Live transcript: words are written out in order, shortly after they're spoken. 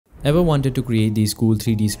Ever wanted to create these cool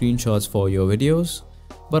 3D screenshots for your videos,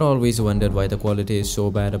 but always wondered why the quality is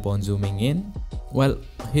so bad upon zooming in? Well,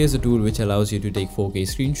 here's a tool which allows you to take 4K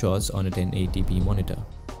screenshots on a 1080p monitor.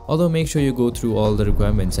 Although make sure you go through all the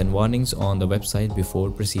requirements and warnings on the website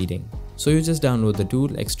before proceeding. So you just download the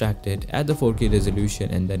tool, extract it, add the 4K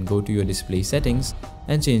resolution and then go to your display settings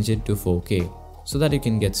and change it to 4K so that you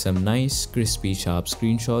can get some nice, crispy, sharp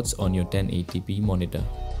screenshots on your 1080p monitor.